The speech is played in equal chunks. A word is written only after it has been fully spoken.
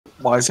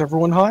Why is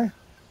everyone high?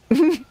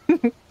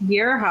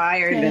 You're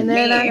higher than And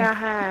then me. I got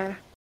high.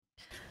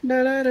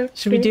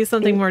 Should we do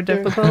something more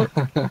difficult?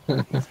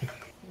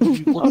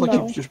 You look like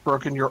no. you've just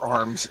broken your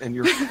arms and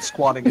you're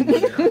squatting in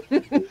midair.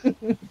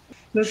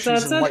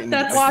 She's enlightened,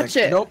 I Watch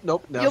think. it.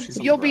 Nope. Now she's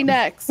on You'll the be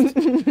ground. next.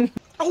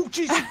 Oh,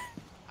 jeez!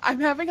 I'm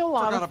having a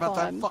lot Forgot of about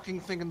fun. that fucking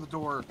thing in the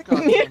door.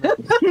 God damn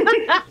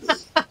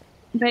it.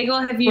 Bagel,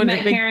 have you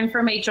met Karen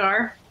from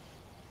HR?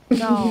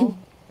 No.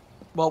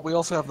 Well, we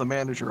also have the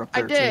manager up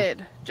there, I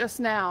did, just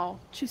now.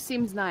 She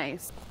seems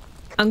nice.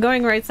 I'm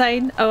going right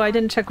side. Oh, I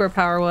didn't check where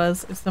power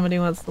was, if somebody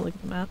wants to look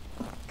at the map.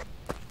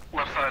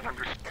 Left side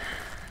under.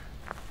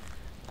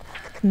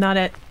 Not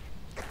it.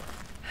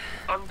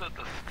 Under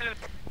the stairs.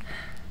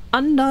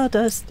 Under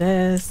the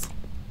stairs.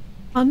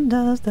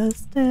 Under the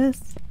stairs.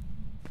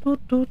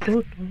 It's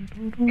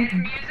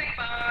music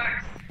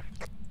box.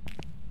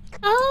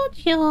 Oh,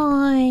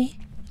 joy.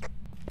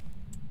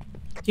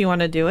 Do you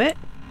want to do it?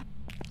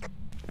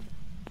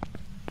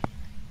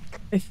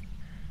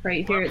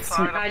 Right here.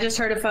 I just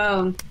heard a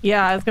phone.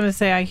 Yeah, I was going to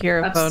say I hear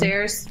a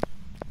upstairs.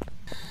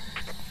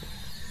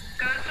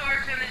 Go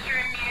towards in this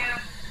room,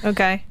 you.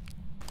 Okay.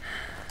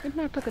 Good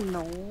night, like a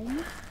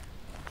gnome.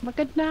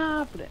 Good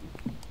night.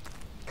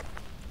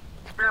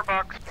 Spirit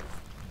box.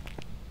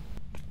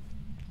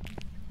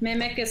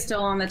 Mimic is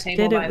still on the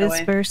table, Did by it the way.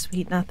 whisper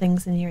sweet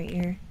nothings in your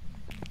ear?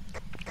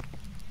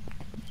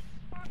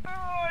 Oh,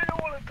 I don't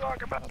want to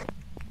talk about it.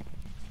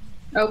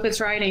 Oh,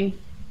 it's writing.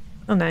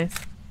 Oh, nice.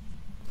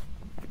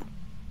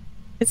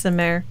 It's a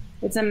mare.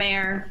 It's a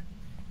mare.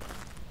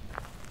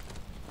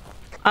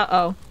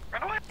 Uh-oh.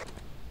 Run away.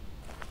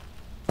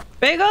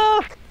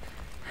 Bagel!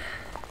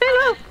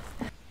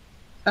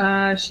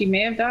 Bagel! She may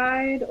have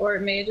died, or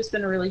it may have just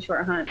been a really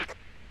short hunt.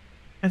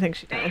 I think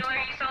she died. Bagel, are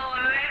you still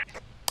alive?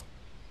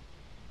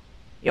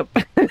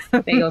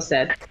 Yep. Bagel's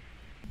dead.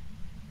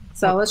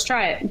 So let's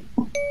try it.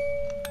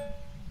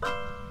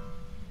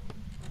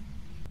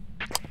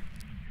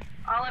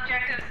 All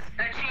objectives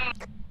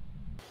achieved.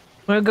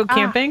 Wanna go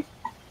camping?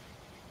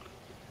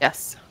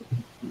 Yes.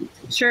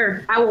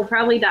 Sure. I will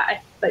probably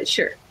die, but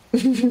sure.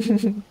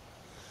 I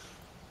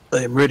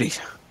am ready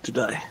to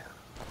die.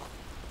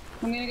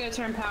 I'm gonna go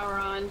turn power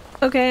on.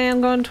 Okay, I'm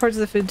going towards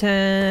the food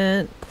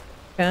tent.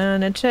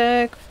 Gonna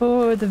check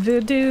for the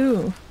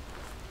voodoo.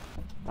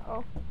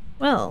 Uh-oh.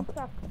 Well,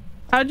 Stuck.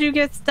 how'd you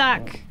get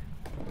stuck?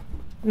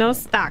 No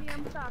stuck.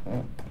 I'm stuck.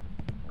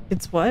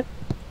 It's what?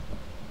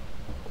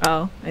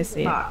 Oh, I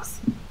see. Box.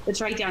 It's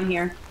right down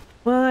here.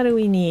 What do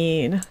we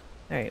need?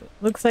 Alright,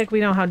 looks like we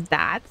don't have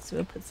dots.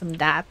 We'll put some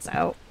dots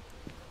out.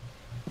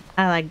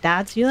 I like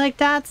dots. You like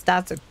dots?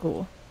 Dots are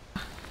cool.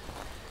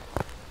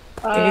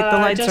 Okay, the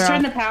lights just are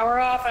turn off. the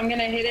power off. I'm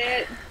gonna hit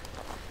it.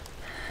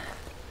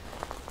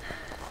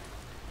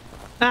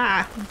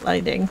 Ah,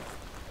 lighting.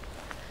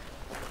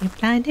 You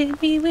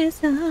blinded me with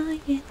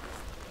science.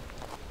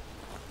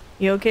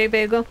 You okay,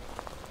 Bagel?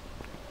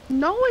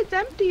 No, it's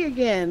empty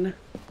again.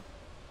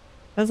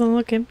 Doesn't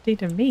look empty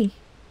to me.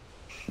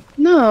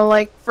 No,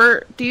 like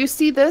do you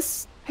see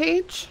this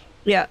page?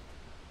 Yeah.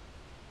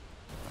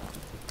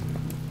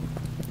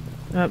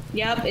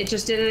 Yep, it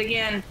just did it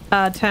again.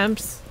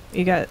 Temps.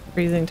 You got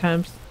freezing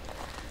temps.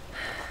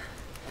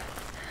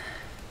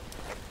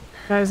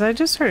 Guys, I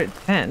just heard a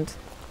tent.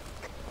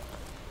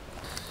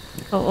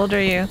 How old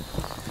are you?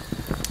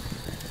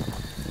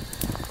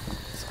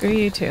 Screw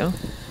you too.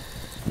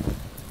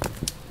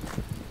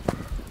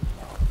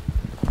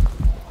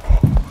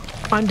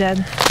 I'm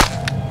dead.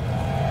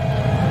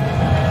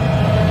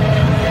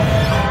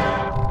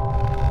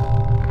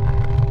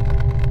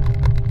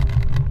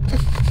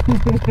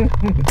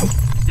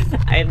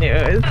 I knew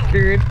I was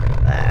screwed for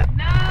that.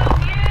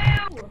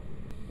 No, you!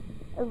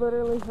 I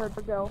literally heard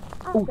her go,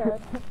 I'm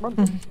dead. And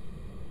then...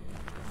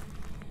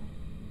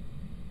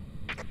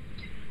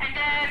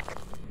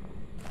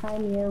 Hi,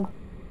 Mew.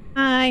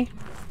 Hi.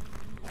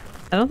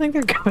 I don't think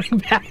they're going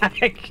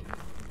back.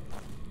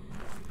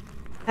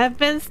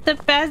 Heavens to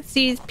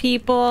Betsy's,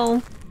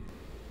 people.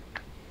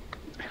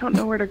 I don't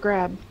know where to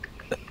grab.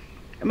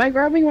 Am I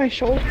grabbing my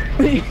shoulder?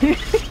 Here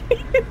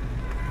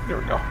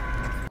we go.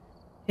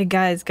 Hey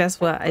guys, guess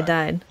what? I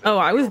died. Oh,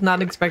 I was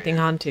not expecting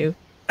Hantu.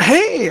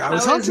 Hey, I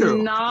was on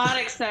to. not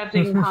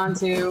accepting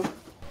Hantu.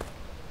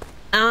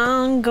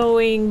 I'm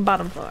going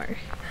bottom floor.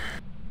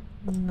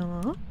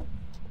 No.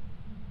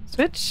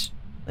 Switch?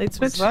 Light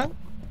switch? What's that?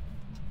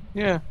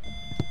 Yeah.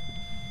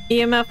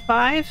 EMF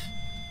 5?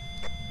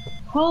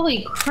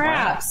 Holy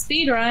crap!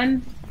 Speed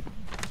run.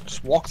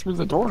 Just walk through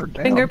the door.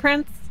 Damn.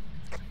 Fingerprints?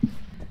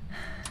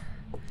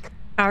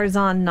 Power's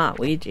on, not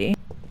Ouija.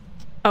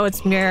 Oh,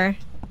 it's mirror.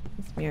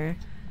 It's mirror.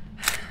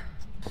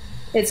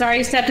 It's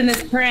already stepped in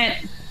this print.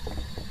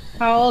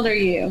 How old are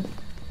you?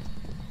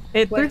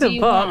 It What threw do the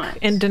you book want?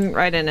 and didn't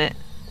write in it.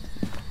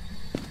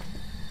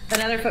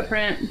 Another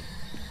footprint.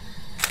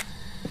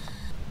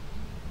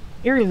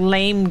 You're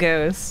lame,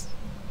 ghost.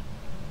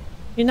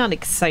 You're not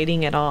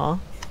exciting at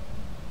all.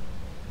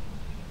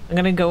 I'm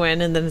gonna go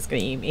in and then it's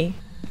gonna eat me.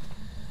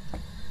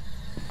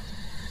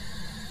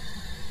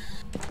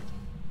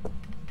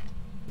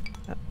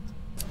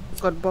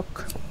 Good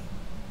book.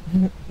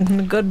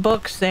 The good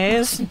book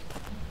says.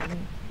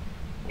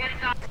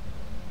 It's not.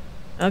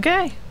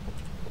 Okay.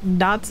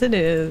 Dots it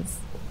is.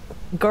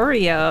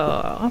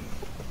 Gorio.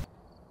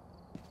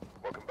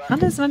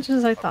 Not as much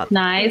as I thought.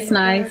 Nice,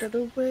 nice. Out of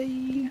the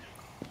way.